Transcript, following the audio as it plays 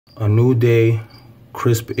A new day,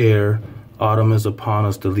 crisp air, autumn is upon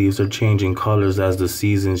us, the leaves are changing colors as the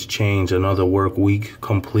seasons change. Another work week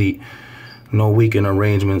complete. No weekend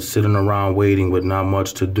arrangements, sitting around waiting with not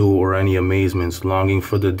much to do or any amazements, longing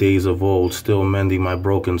for the days of old, still mending my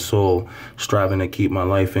broken soul, striving to keep my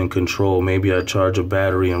life in control. Maybe I charge a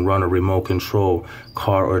battery and run a remote control,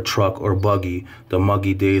 car or truck or buggy. The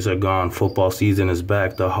muggy days are gone, football season is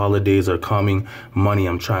back, the holidays are coming, money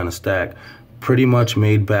I'm trying to stack. Pretty much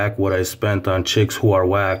made back what I spent on chicks who are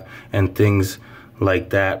whack and things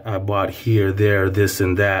like that. I bought here, there, this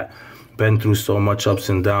and that. Been through so much ups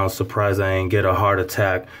and downs, surprised I ain't get a heart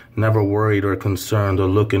attack. Never worried or concerned or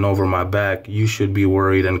looking over my back. You should be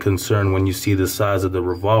worried and concerned when you see the size of the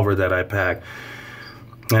revolver that I pack.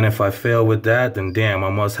 And if I fail with that, then damn,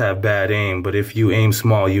 I must have bad aim. But if you aim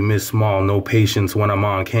small, you miss small. No patience when I'm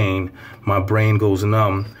on cane. My brain goes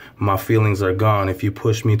numb. My feelings are gone. If you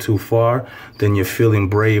push me too far, then you're feeling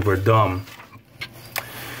brave or dumb.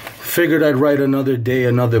 Figured I'd write another day,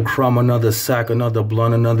 another crumb, another sack, another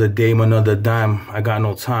blunt, another dame, another dime. I got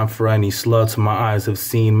no time for any sluts. My eyes have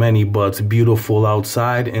seen many butts. Beautiful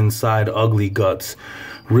outside, inside ugly guts.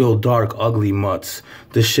 Real dark, ugly mutts.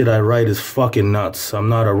 This shit I write is fucking nuts. I'm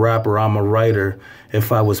not a rapper, I'm a writer.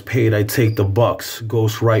 If I was paid, I'd take the bucks.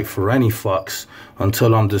 Ghost write for any fucks.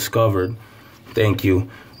 Until I'm discovered. Thank you.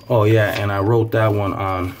 Oh yeah, and I wrote that one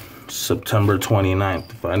on September 29th,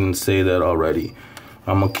 if I didn't say that already.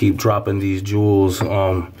 I'm gonna keep dropping these jewels.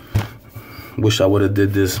 Wish I would have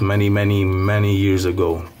did this many years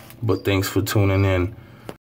ago. But thanks for tuning in.